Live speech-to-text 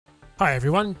Hi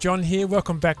everyone, John here.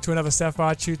 Welcome back to another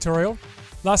Sapphire tutorial.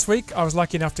 Last week I was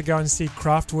lucky enough to go and see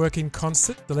Kraftwerk in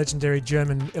concert, the legendary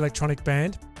German electronic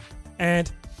band.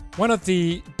 And one of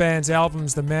the band's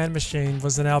albums, The Man Machine,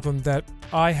 was an album that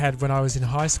I had when I was in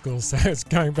high school, so it's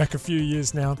going back a few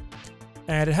years now.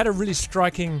 And it had a really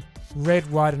striking red,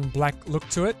 white and black look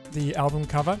to it, the album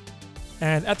cover.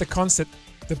 And at the concert,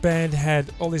 the band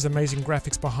had all these amazing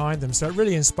graphics behind them, so it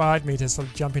really inspired me to sort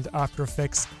of jump into After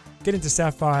Effects, get into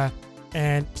Sapphire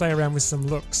and play around with some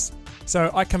looks. So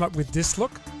I come up with this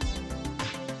look.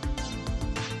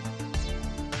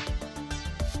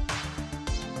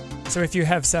 So if you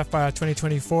have Sapphire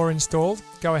 2024 installed,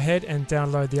 go ahead and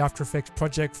download the After Effects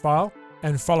project file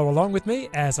and follow along with me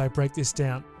as I break this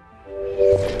down.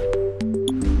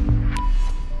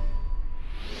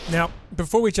 Now,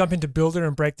 before we jump into Builder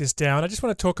and break this down, I just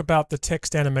want to talk about the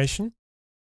text animation.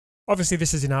 Obviously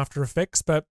this is in After Effects,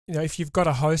 but if you've got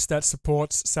a host that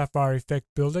supports Sapphire Effect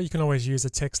Builder, you can always use a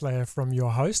text layer from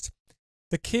your host.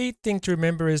 The key thing to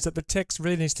remember is that the text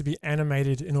really needs to be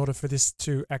animated in order for this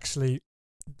to actually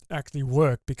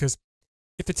work, because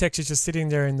if the text is just sitting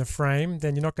there in the frame,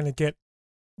 then you're not going to get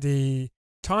the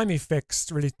time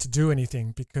effects really to do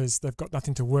anything because they've got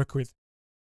nothing to work with.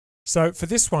 So for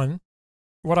this one,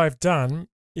 what I've done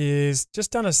is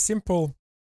just done a simple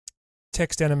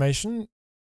text animation,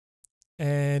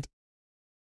 and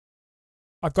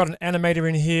I've got an animator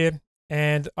in here,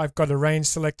 and I've got a range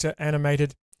selector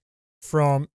animated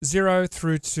from 0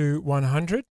 through to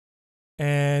 100.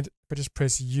 And if I just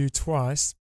press U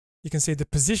twice, you can see the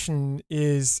position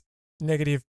is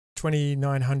negative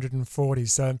 2940.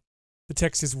 So the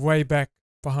text is way back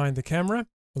behind the camera,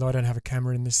 although I don't have a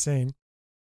camera in this scene.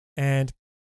 And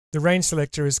the range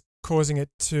selector is causing it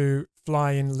to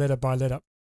fly in letter by letter.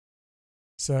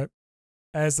 So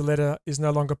as the letter is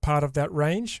no longer part of that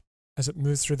range, as it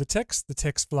moves through the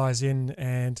text flies in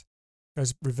and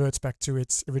reverts back to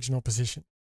its original position.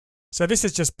 So this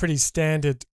is just pretty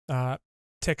standard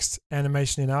text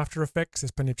animation in After Effects.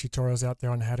 There's plenty of tutorials out there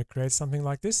on how to create something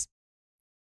like this.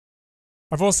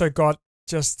 I've also got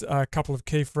just a couple of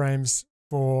keyframes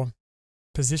for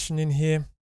position in here.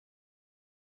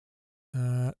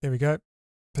 There we go,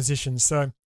 position.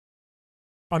 So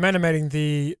I'm animating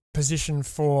the position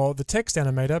for the text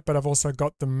animator, but I've also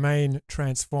got the main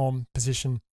transform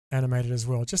position animated as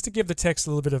well, just to give the text a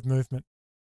little bit of movement.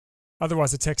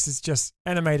 Otherwise the text is just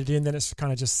animated in, then it's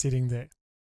kind of just sitting there.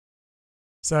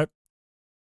 So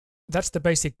that's the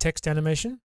basic text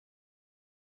animation.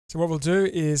 So what we'll do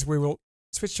is we will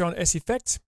switch on S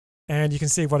Effect, and you can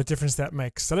see what a difference that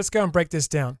makes. So let's go and break this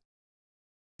down.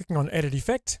 Clicking on Edit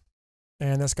Effect,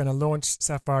 and that's going to launch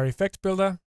Sapphire Effect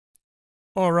Builder.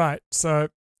 All right, so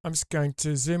I'm just going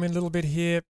to zoom in a little bit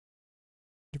here,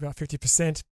 about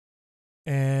 50%,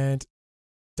 and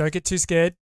don't get too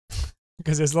scared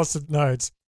because there's lots of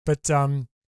nodes, but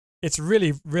it's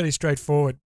really, really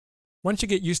straightforward. Once you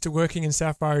get used to working in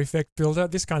Sapphire Effect Builder,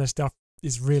 this kind of stuff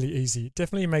is really easy. It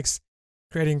definitely makes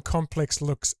creating complex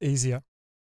looks easier.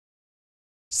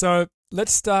 So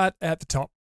let's start at the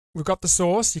top. We've got the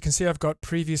source. You can see I've got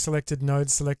preview selected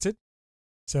nodes selected.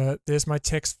 So there's my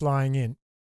text flying in.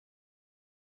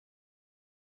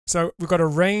 So we've got a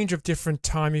range of different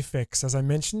time effects. As I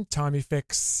mentioned, time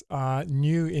effects are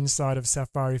new inside of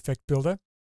Sapphire Effect Builder.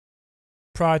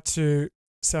 Prior to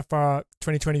Sapphire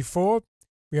 2024,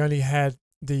 we only had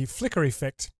the flicker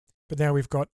effect, but now we've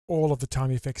got all of the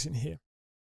time effects in here.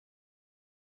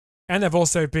 And they've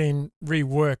also been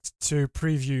reworked to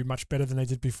preview much better than they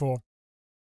did before.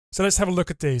 So let's have a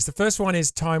look at these. The first one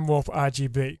is Time Warp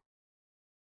RGB.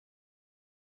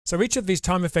 So each of these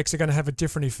time effects are going to have a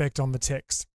different effect on the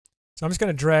text. So I'm just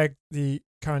going to drag the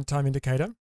current time indicator,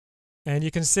 and you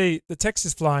can see the text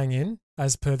is flying in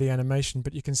as per the animation,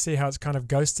 but you can see how it's kind of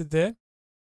ghosted there.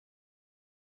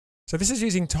 So this is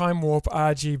using Time Warp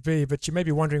RGB, but you may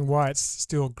be wondering why it's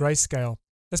still grayscale.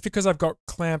 That's because I've got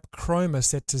Clamp Chroma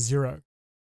set to 0.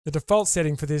 The default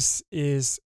setting for this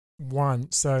is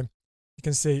 1. So you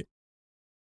can see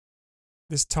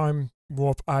this Time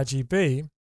Warp RGB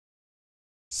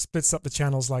splits up the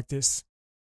channels like this,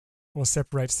 or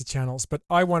separates the channels, but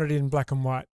I want it in black and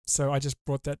white, so I just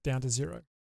brought that down to 0.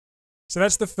 So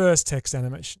that's the first text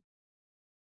animation.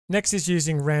 Next is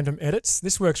using random edits.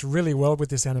 This works really well with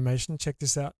this animation. Check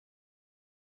this out.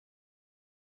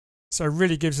 So it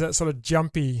really gives that sort of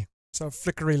jumpy, sort of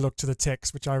flickery look to the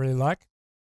text, which I really like.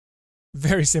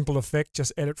 Very simple effect,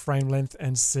 just edit frame length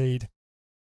and seed.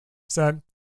 So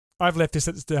I've left this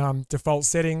at the default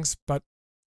settings, but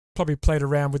probably played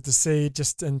around with the seed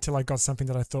just until I got something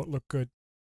that I thought looked good.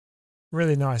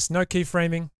 Really nice. No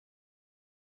keyframing,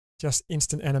 just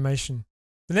instant animation.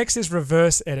 The next is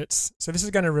reverse edits. So this is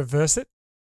going to reverse it.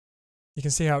 You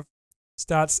can see how it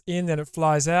starts in, then it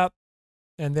flies out,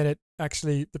 and then it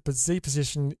actually, the Z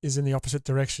position is in the opposite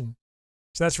direction.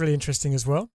 So that's really interesting as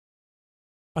well.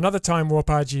 Another time warp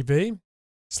RGB,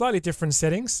 slightly different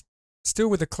settings, still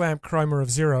with a clamp chroma of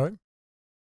 0.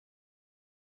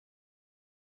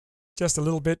 Just a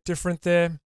little bit different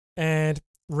there. And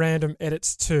random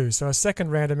edits too. So a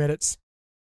second random edits,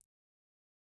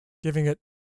 giving it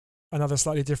another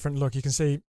slightly different look. You can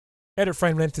see edit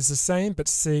frame length is the same, but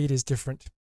seed is different,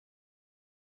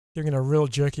 giving it a real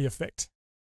jerky effect.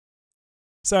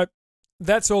 So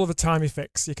that's all of the time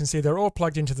effects. You can see they're all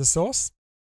plugged into the source.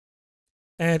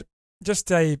 And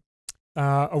just a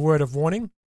word of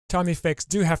warning, time effects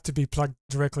do have to be plugged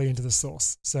directly into the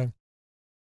source. So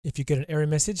if you get an error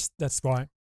message, that's why.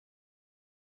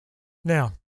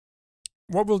 Now,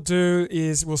 what we'll do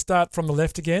is we'll start from the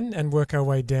left again and work our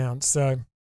way down. So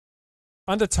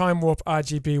under time warp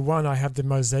RGB1, I have the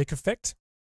mosaic effect.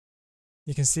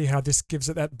 You can see how this gives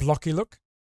it that blocky look.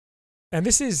 And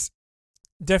this is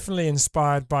definitely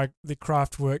inspired by the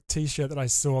Kraftwerk t-shirt that I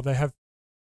saw. They have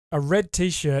a red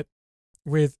t-shirt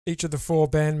with each of the 4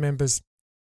 band members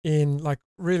in like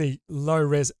really low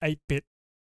res 8-bit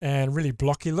and really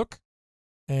blocky look,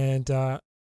 and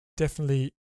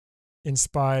definitely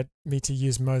inspired me to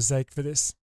use mosaic for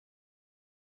this.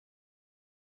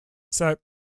 So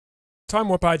time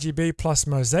warp RGB plus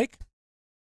mosaic,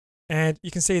 and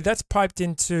you can see that's piped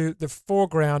into the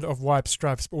foreground of wipe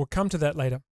stripes, but we'll come to that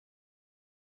later.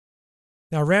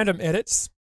 Now random edits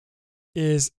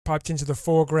is piped into the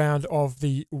foreground of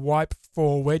the wipe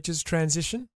 4 wedges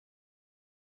transition.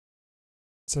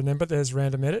 So remember, there's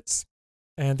random edits,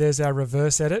 and there's our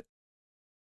reverse edit.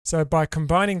 So by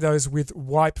combining those with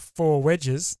wipe 4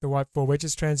 wedges, the wipe 4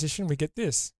 wedges transition, we get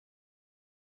this.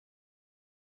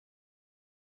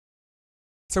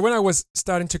 So when I was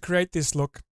starting to create this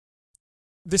look,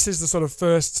 this is the sort of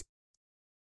first,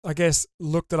 I guess,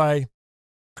 look that I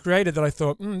created that I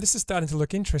thought, this is starting to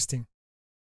look interesting.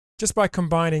 Just by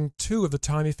combining 2 of the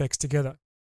time effects together.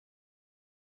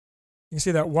 You can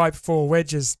see that wipe 4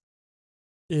 wedges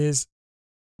is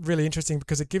really interesting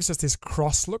because it gives us this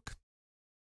cross look,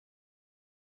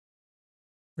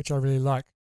 which I really like.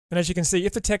 And as you can see,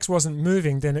 if the text wasn't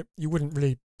moving, then you wouldn't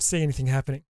really see anything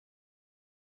happening.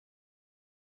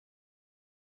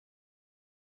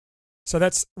 So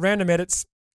that's random edits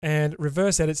and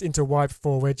reverse edits into wipe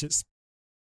 4 wedges.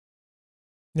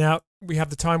 Now we have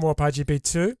the time warp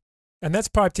RGB2, and that's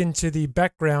piped into the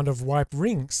background of wipe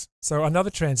rings. So another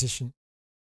transition.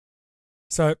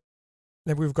 So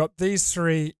then we've got these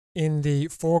 3 in the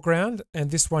foreground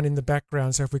and this one in the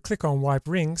background. So if we click on wipe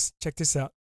rings, check this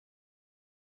out.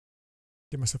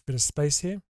 Give myself a bit of space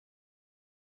here.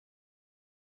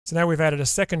 So now we've added a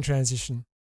second transition.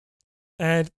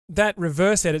 And that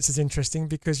reverse edits is interesting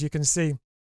because you can see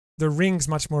the rings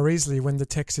much more easily when the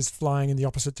text is flying in the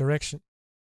opposite direction.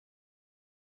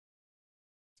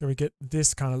 So we get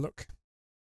this kind of look.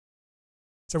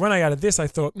 So when I added this, I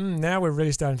thought, now we're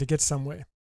really starting to get somewhere.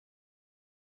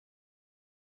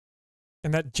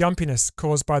 And that jumpiness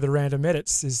caused by the random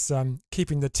edits is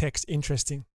keeping the text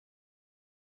interesting.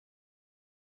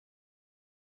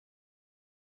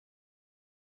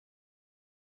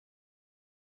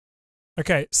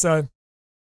 Okay, so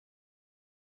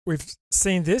we've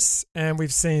seen this and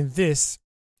we've seen this.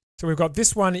 So we've got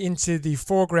this one into the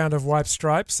foreground of wipe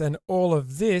stripes and all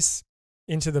of this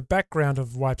into the background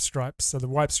of wipe stripes. So the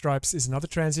wipe stripes is another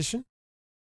transition.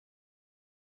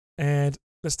 And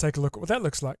let's take a look at what that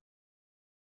looks like.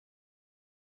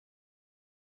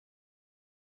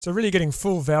 So really getting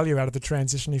full value out of the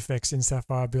transition effects in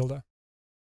Sapphire Builder.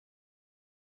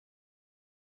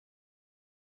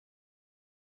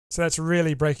 So that's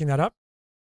really breaking that up.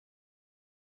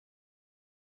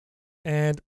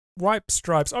 And wipe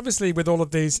stripes, obviously with all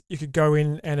of these, you could go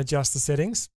in and adjust the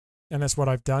settings. And that's what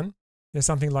I've done. There's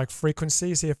something like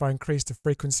frequency. See, if I increase the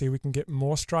frequency, we can get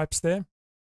more stripes there.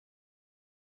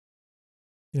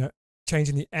 You know,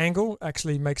 changing the angle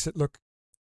actually makes it look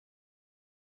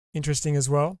interesting as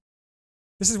well.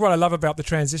 This is what I love about the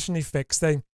transition effects.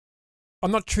 I'm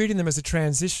not treating them as a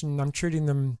transition. I'm treating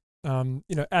them,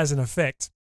 as an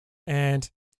effect. And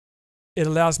it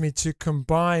allows me to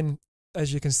combine,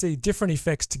 as you can see, different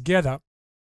effects together.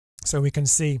 So we can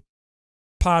see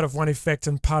part of one effect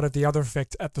and part of the other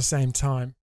effect at the same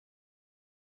time.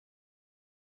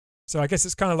 So I guess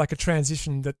it's kind of like a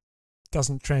transition that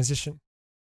doesn't transition.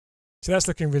 So that's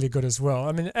looking really good as well.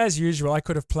 I mean, as usual, I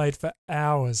could have played for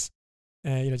hours,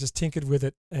 just tinkered with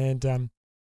it and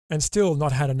still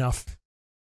not had enough.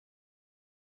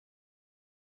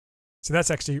 So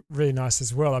that's actually really nice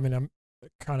as well. I mean, I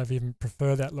kind of even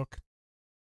prefer that look.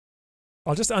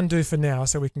 I'll just undo for now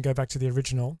so we can go back to the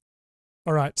original.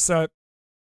 All right, so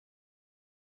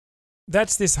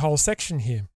that's this whole section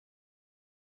here.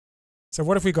 So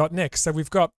what have we got next? So we've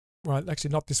got, well,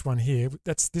 actually not this one here.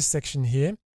 That's this section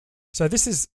here. So this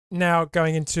is now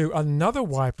going into another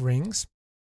wipe rings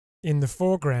in the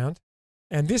foreground.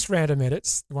 And this random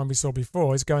edits, the one we saw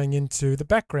before, is going into the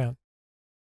background.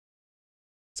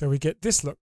 So we get this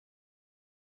look.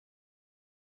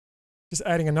 Just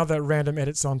adding another random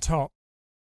edits on top.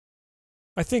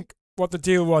 I think what the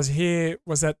deal was here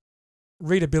was that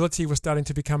readability was starting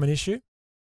to become an issue.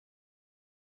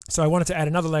 So I wanted to add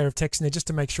another layer of text in there just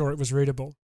to make sure it was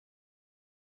readable.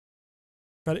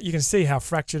 But you can see how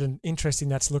fractured and interesting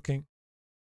that's looking.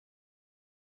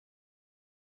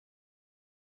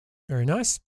 Very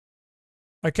nice.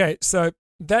 Okay, so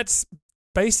that's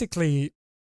basically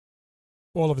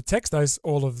all of the text,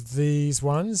 all of these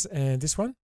ones and this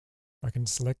one. I can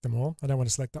select them all. I don't want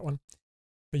to select that one,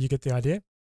 but you get the idea.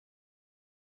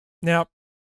 Now,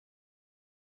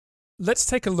 let's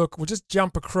take a look. We'll just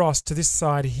jump across to this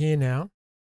side here now,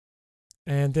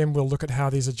 and then we'll look at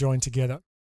how these are joined together.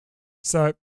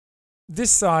 So this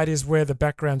side is where the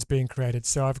background's being created.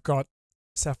 So I've got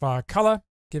Sapphire color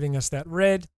giving us that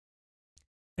red,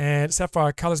 and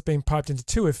Sapphire color is being piped into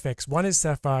two effects. One is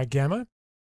Sapphire gamma,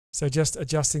 so just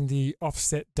adjusting the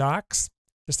offset darks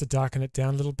just to darken it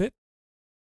down a little bit.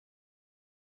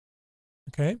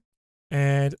 Okay,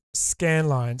 and scan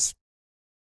lines.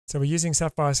 So we're using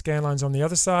Sapphire scan lines on the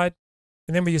other side,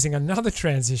 and then we're using another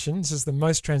transition. This is the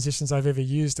most transitions I've ever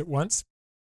used at once.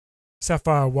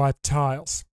 Sapphire wipe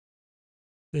tiles.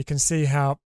 You can see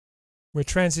how we're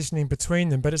transitioning between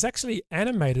them, but it's actually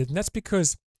animated, and that's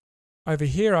because over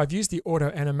here I've used the auto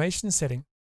animation setting.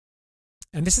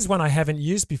 And this is one I haven't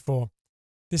used before.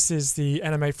 This is the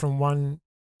animate from one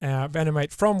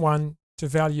to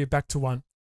value back to 1.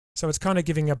 So it's kind of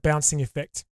giving a bouncing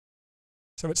effect.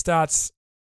 So it starts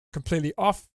completely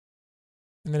off,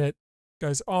 and then it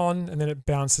goes on, and then it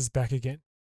bounces back again,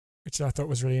 which I thought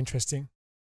was really interesting.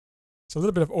 So a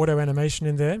little bit of auto animation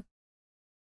in there.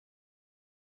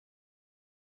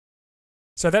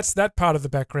 So that's that part of the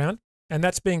background, and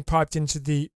that's being piped into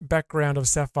the background of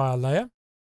Sapphire layer.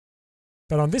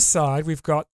 But on this side, we've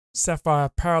got Sapphire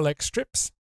parallax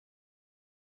strips.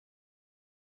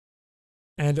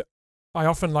 And I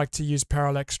often like to use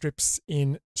parallax strips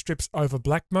in strips over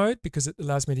black mode because it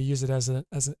allows me to use it as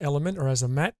an element or as a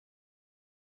matte.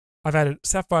 I've added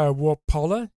Sapphire warp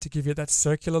polar to give you that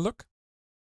circular look,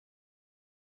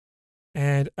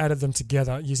 and added them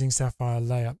together using Sapphire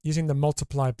layer, using the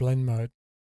multiply blend mode.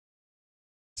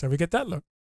 So we get that look.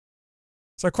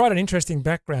 So quite an interesting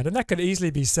background, and that could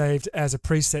easily be saved as a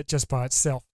preset just by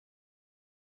itself.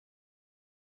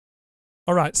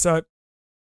 All right, so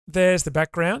there's the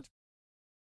background,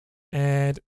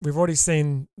 and we've already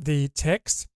seen the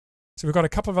text. So we've got a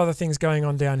couple of other things going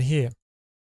on down here.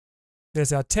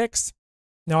 There's our text.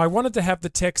 Now I wanted to have the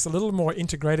text a little more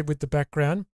integrated with the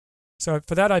background. So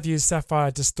for that I've used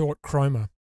Sapphire Distort Chroma.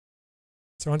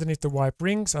 So underneath the wipe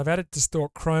rings, I've added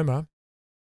Distort Chroma,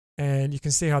 and you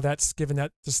can see how that's given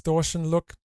that distortion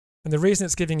look. And the reason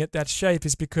it's giving it that shape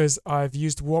is because I've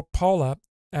used warp polar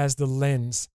as the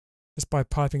lens, just by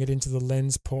piping it into the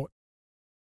lens port.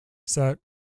 So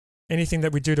anything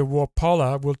that we do to warp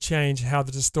polar will change how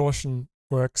the distortion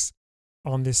works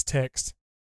on this text.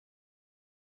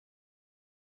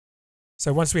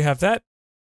 So once we have that,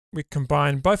 we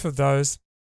combine both of those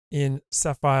in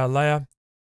Sapphire layer.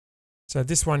 So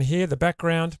this one here, the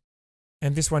background,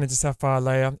 and this one into Sapphire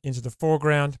layer into the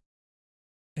foreground,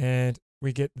 and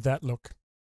we get that look.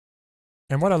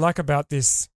 And what I like about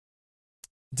this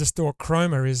Distort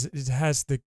Chroma is it has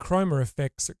the chroma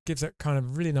effects. It gives that kind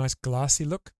of really nice glassy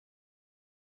look,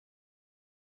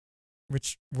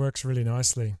 which works really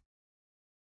nicely.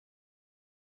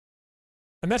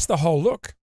 And that's the whole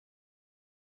look.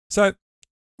 So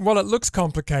while it looks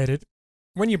complicated,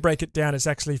 when you break it down, it's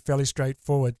actually fairly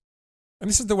straightforward. And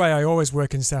this is the way I always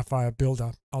work in Sapphire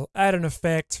Builder. I'll add an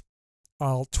effect,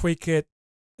 I'll tweak it,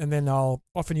 and then I'll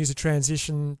often use a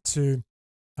transition to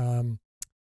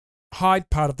hide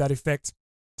part of that effect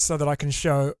so that I can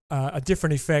show a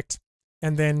different effect,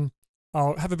 and then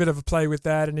I'll have a bit of a play with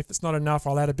that, and if it's not enough,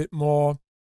 I'll add a bit more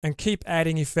and keep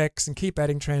adding effects and keep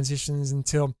adding transitions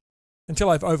until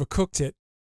I've overcooked it,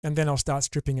 and then I'll start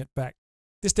stripping it back.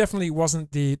 This definitely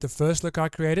wasn't the first look I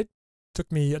created. It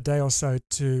took me a day or so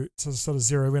to sort of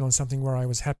zero in on something where I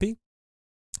was happy.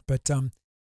 But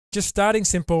just starting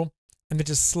simple and then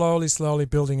just slowly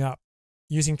building up,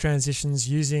 using transitions,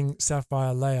 using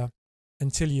Sapphire layer,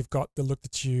 until you've got the look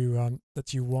that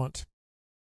you want.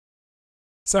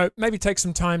 So maybe take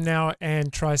some time now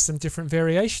and try some different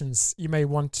variations. You may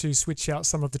want to switch out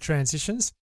some of the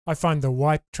transitions. I find the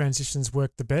wipe transitions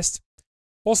work the best.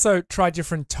 Also try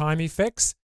different time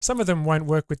effects. Some of them won't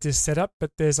work with this setup,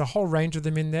 but there's a whole range of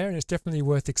them in there, and it's definitely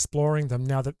worth exploring them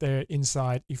now that they're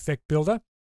inside Effect Builder.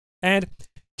 And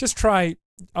just try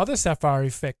other Sapphire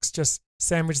effects. Just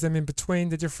sandwich them in between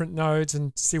the different nodes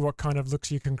and see what kind of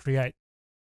looks you can create.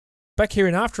 Back here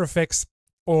in After Effects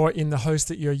or in the host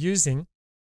that you're using,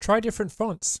 try different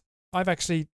fonts. I've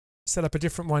actually set up a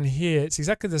different one here. It's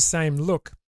exactly the same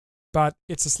look, but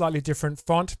it's a slightly different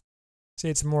font. See,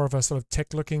 it's more of a sort of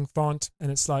tech-looking font,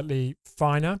 and it's slightly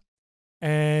finer.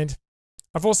 And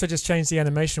I've also just changed the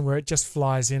animation where it just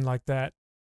flies in like that.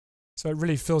 So it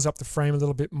really fills up the frame a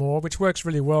little bit more, which works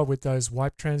really well with those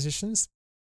wipe transitions.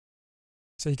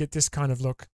 So you get this kind of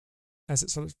look as it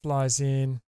sort of flies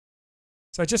in.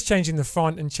 So just changing the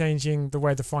font and changing the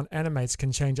way the font animates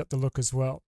can change up the look as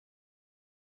well.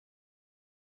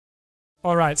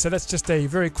 All right, so that's just a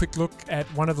very quick look at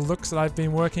one of the looks that I've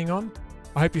been working on.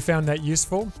 I hope you found that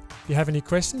useful. If you have any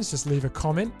questions, just leave a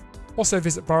comment. Also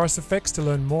visit Boris Effects to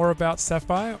learn more about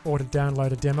Sapphire or to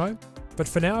download a demo. But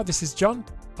for now, this is John.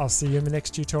 I'll see you in the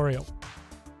next tutorial.